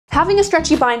Having a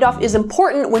stretchy bind off is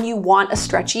important when you want a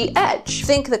stretchy edge.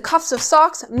 Think the cuffs of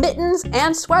socks, mittens,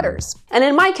 and sweaters. And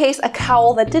in my case, a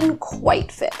cowl that didn't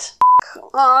quite fit. Come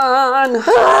on.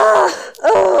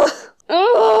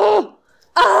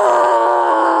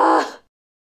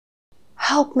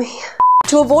 Help me.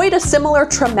 To avoid a similar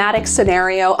traumatic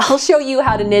scenario, I'll show you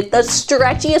how to knit the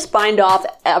stretchiest bind off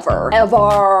ever.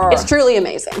 It's truly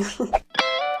amazing.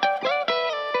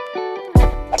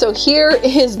 So here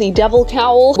is the devil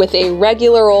cowl with a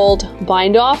regular old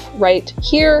bind off right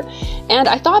here. And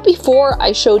I thought before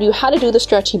I showed you how to do the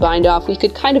stretchy bind off, we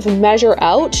could kind of measure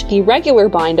out the regular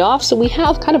bind off. So we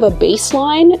have kind of a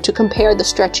baseline to compare the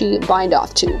stretchy bind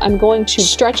off to. I'm going to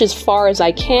stretch as far as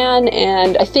I can,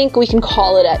 and I think we can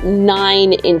call it at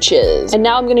 9 inches. And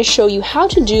now I'm going to show you how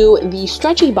to do the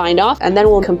stretchy bind off, and then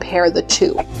we'll compare the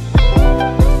two.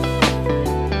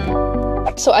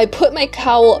 So I put my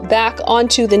cowl back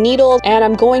onto the needle, and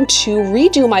I'm going to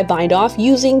redo my bind off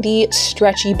using the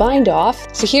stretchy bind off.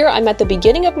 So here I'm at the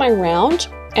beginning of my round,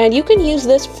 and you can use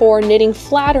this for knitting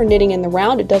flat or knitting in the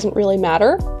round, it doesn't really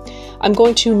matter. I'm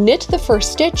going to knit the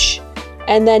first stitch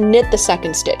and then knit the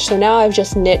second stitch. So now I've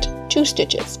just knit 2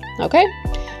 stitches, okay?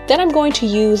 Then I'm going to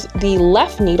use the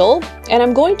left needle, and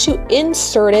I'm going to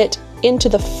insert it into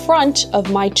the front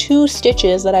of my 2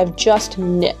 stitches that I've just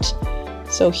knit.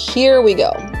 So here we go.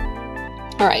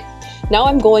 All right, now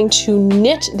I'm going to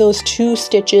knit those 2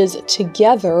 stitches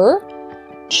together,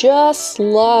 just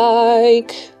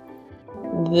like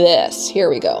this. Here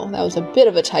we go. That was a bit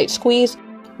of a tight squeeze,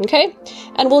 okay?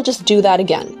 And we'll just do that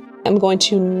again. I'm going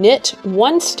to knit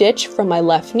 1 stitch from my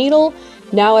left needle.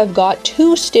 Now I've got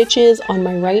 2 stitches on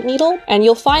my right needle, and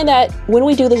you'll find that when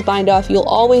we do this bind off, you'll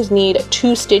always need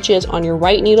 2 stitches on your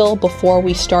right needle before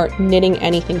we start knitting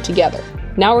anything together.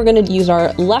 Now we're going to use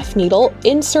our left needle,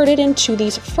 insert it into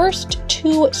these first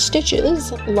 2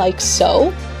 stitches, like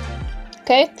so,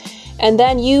 okay? And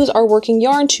then use our working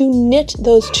yarn to knit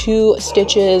those 2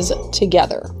 stitches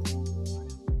together.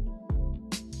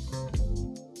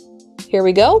 Here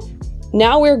we go.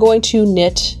 Now we're going to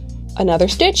knit another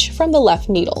stitch from the left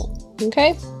needle,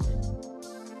 okay?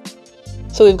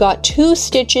 So we've got 2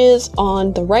 stitches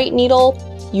on the right needle,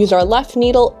 use our left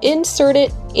needle, insert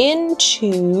it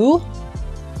into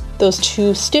those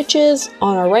 2 stitches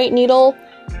on our right needle,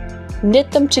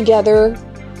 knit them together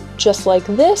just like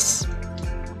this.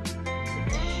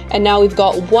 And now we've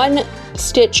got 1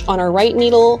 stitch on our right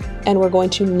needle, and we're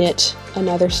going to knit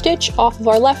another stitch off of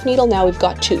our left needle. Now we've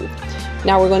got 2.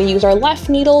 Now we're going to use our left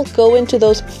needle, go into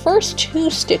those first 2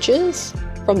 stitches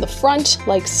from the front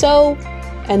like so,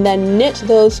 and then knit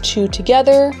those 2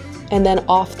 together and then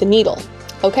off the needle.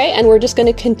 Okay, and we're just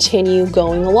going to continue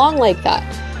going along like that.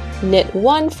 Knit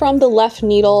 1 from the left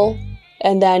needle,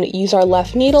 and then use our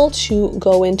left needle to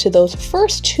go into those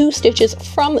first 2 stitches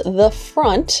from the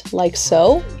front, like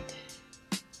so,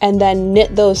 and then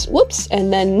knit those,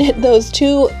 and then knit those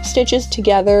 2 stitches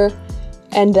together,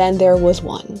 and then there was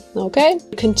 1, okay?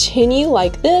 Continue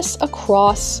like this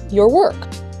across your work.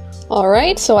 All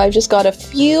right, so I've just got a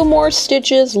few more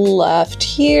stitches left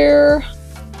here.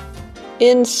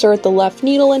 Insert the left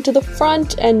needle into the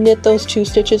front and knit those 2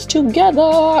 stitches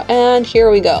together, and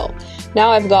here we go. Now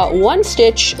I've got 1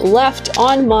 stitch left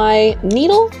on my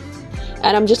needle,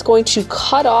 and I'm just going to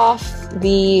cut off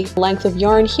the length of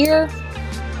yarn here.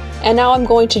 And now I'm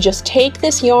going to just take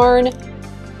this yarn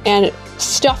and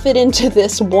stuff it into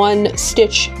this 1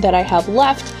 stitch that I have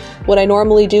left. What I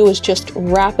normally do is just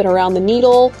wrap it around the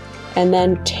needle and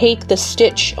then take the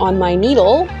stitch on my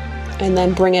needle and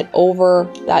then bring it over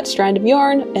that strand of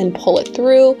yarn and pull it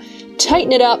through,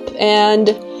 tighten it up, and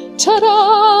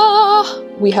ta-da!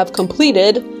 We have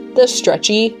completed the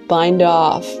stretchy bind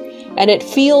off. And it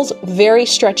feels very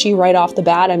stretchy right off the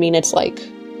bat. I mean, it's like,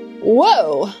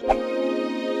 whoa!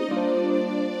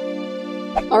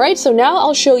 Alright, so now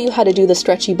I'll show you how to do the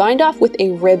stretchy bind off with a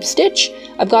rib stitch.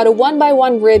 I've got a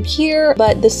 1x1 rib here,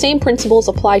 but the same principles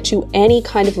apply to any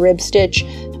kind of rib stitch.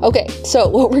 Okay, so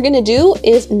what we're gonna do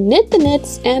is knit the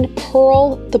knits and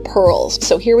purl the purls.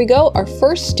 So here we go. Our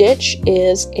first stitch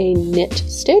is a knit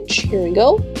stitch. Here we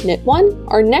go, knit 1.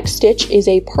 Our next stitch is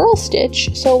a purl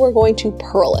stitch, so we're going to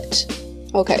purl it.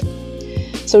 Okay,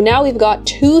 so now we've got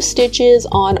 2 stitches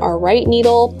on our right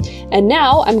needle, and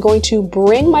now I'm going to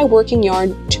bring my working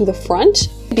yarn to the front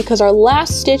because our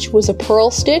last stitch was a purl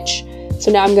stitch.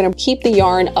 So now I'm going to keep the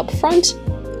yarn up front,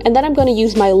 and then I'm going to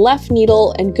use my left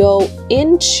needle and go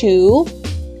into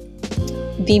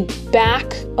the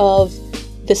back of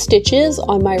the stitches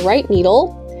on my right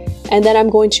needle, and then I'm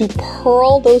going to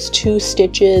purl those 2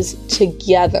 stitches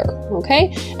together,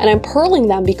 okay? And I'm purling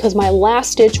them because my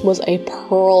last stitch was a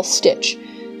purl stitch.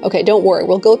 Okay, don't worry,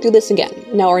 we'll go through this again.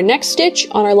 Now our next stitch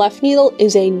on our left needle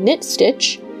is a knit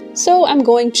stitch, so I'm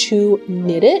going to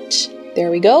knit it. There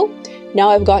we go. Now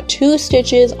I've got 2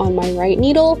 stitches on my right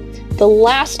needle. The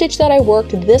last stitch that I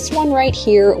worked, this one right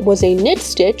here, was a knit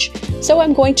stitch, so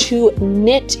I'm going to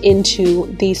knit into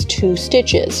these 2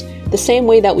 stitches, the same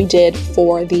way that we did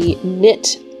for the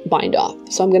knit bind off.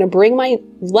 So I'm going to bring my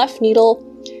left needle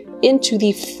into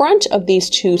the front of these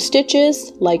 2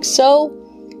 stitches, like so,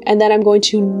 and then I'm going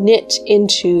to knit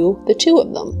into the 2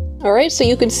 of them. All right, so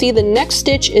you can see the next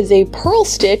stitch is a purl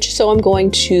stitch, so I'm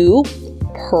going to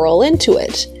purl into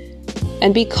it.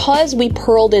 And because we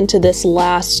purled into this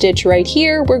last stitch right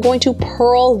here, we're going to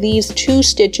purl these 2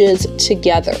 stitches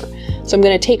together. So I'm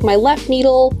going to take my left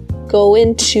needle, go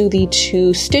into the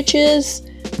 2 stitches,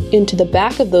 into the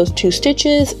back of those 2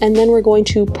 stitches, and then we're going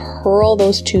to purl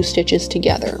those 2 stitches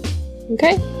together.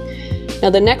 Okay? Now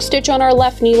the next stitch on our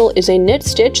left needle is a knit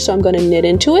stitch, so I'm going to knit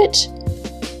into it.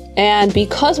 And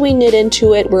because we knit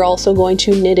into it, we're also going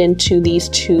to knit into these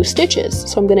 2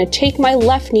 stitches. So I'm going to take my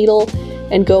left needle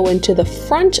and go into the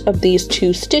front of these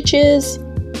 2 stitches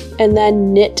and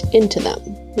then knit into them.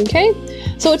 Okay?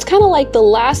 So it's kind of like the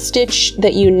last stitch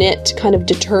that you knit kind of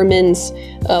determines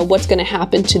what's going to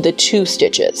happen to the 2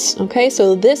 stitches. Okay?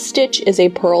 So this stitch is a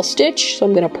purl stitch, so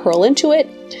I'm going to purl into it.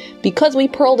 Because we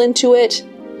purled into it,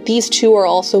 these 2 are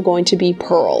also going to be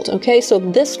purled. Okay? So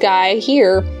this guy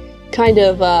here kind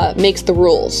of makes the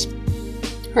rules.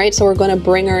 Right? So we're going to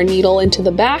bring our needle into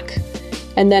the back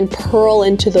and then purl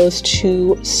into those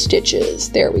 2 stitches.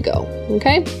 There we go.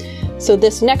 Okay? So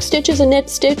this next stitch is a knit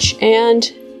stitch, and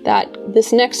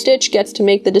this next stitch gets to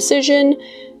make the decision.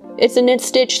 It's a knit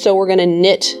stitch, so we're going to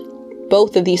knit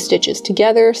both of these stitches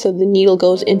together. So the needle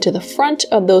goes into the front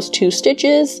of those 2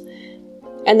 stitches,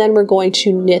 and then we're going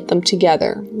to knit them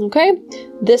together. Okay?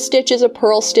 This stitch is a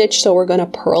purl stitch, so we're going to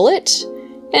purl it.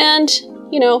 And,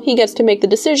 you know, he gets to make the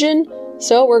decision.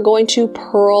 So we're going to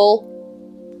purl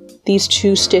these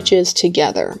 2 stitches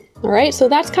together. All right, so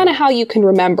that's kind of how you can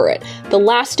remember it. The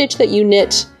last stitch that you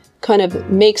knit kind of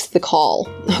makes the call.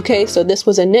 Okay, so this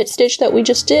was a knit stitch that we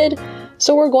just did,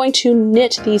 so we're going to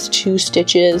knit these 2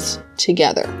 stitches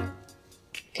together.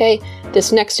 Okay,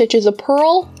 this next stitch is a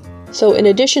purl, so in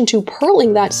addition to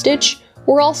purling that stitch,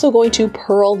 we're also going to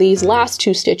purl these last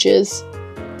 2 stitches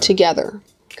together.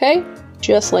 Okay,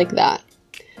 just like that.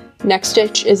 Next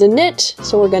stitch is a knit,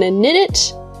 so we're going to knit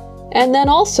it, and then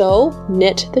also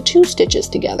knit the 2 stitches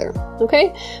together.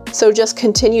 Okay, so just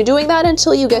continue doing that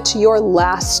until you get to your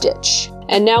last stitch.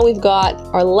 And now we've got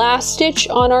our last stitch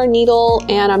on our needle,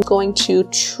 and I'm going to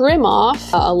trim off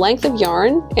a length of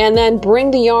yarn and then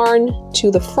bring the yarn to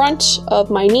the front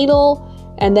of my needle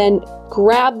and then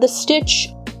grab the stitch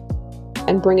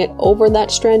and bring it over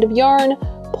that strand of yarn,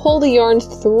 pull the yarn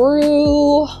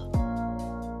through,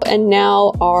 and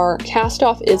now our cast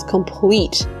off is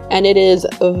complete. And it is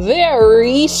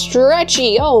very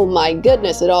stretchy. Oh my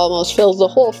goodness, it almost fills the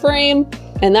whole frame.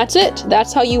 And that's it.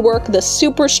 That's how you work the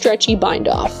super stretchy bind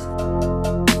off.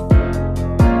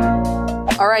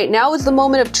 All right, now is the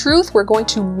moment of truth. We're going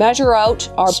to measure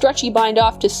out our stretchy bind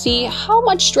off to see how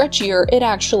much stretchier it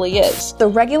actually is. The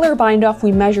regular bind off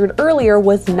we measured earlier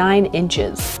was 9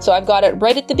 inches. So I've got it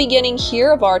right at the beginning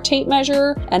here of our tape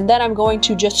measure, and then I'm going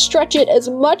to just stretch it as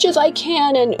much as I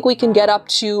can, and we can get up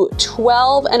to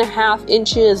 12.5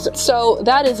 inches. So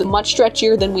that is much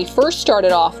stretchier than we first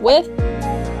started off with.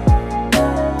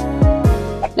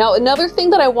 Now, another thing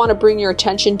that I want to bring your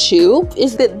attention to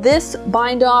is that this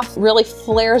bind off really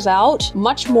flares out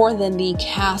much more than the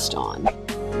cast on.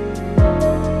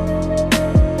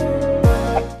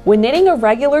 When knitting a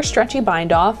regular stretchy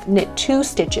bind off, knit 2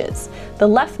 stitches. The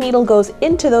left needle goes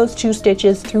into those 2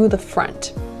 stitches through the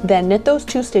front. Then knit those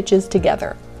 2 stitches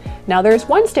together. Now there's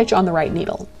 1 stitch on the right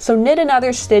needle, so knit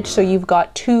another stitch so you've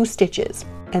got 2 stitches.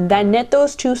 And then knit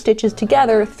those 2 stitches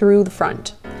together through the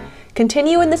front.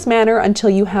 Continue in this manner until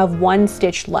you have 1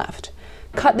 stitch left.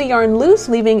 Cut the yarn loose,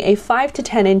 leaving a 5 to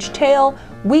 10 inch tail.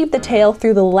 Weave the tail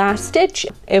through the last stitch,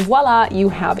 and voila, you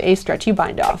have a stretchy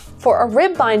bind off. For a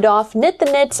rib bind off, knit the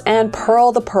knits and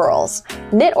purl the purls.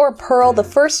 Knit or purl the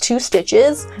first 2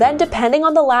 stitches, then depending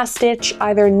on the last stitch,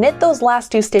 either knit those last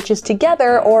 2 stitches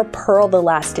together or purl the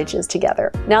last stitches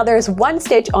together. Now there's 1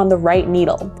 stitch on the right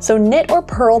needle, so knit or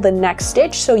purl the next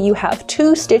stitch so you have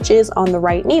 2 stitches on the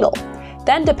right needle.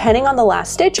 Then, depending on the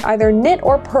last stitch, either knit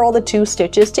or purl the 2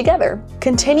 stitches together.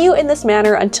 Continue in this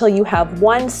manner until you have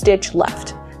 1 stitch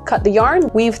left. Cut the yarn,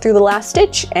 weave through the last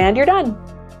stitch, and you're done.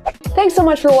 Thanks so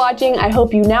much for watching. I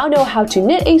hope you now know how to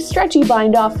knit a stretchy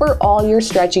bind off for all your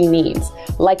stretchy needs.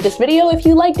 Like this video if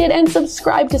you liked it and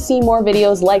subscribe to see more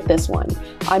videos like this one.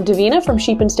 I'm Davina from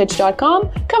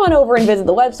sheepandstitch.com. Come on over and visit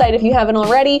the website if you haven't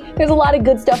already. There's a lot of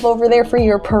good stuff over there for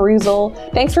your perusal.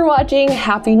 Thanks for watching,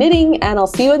 happy knitting, and I'll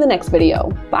see you in the next video.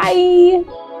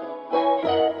 Bye!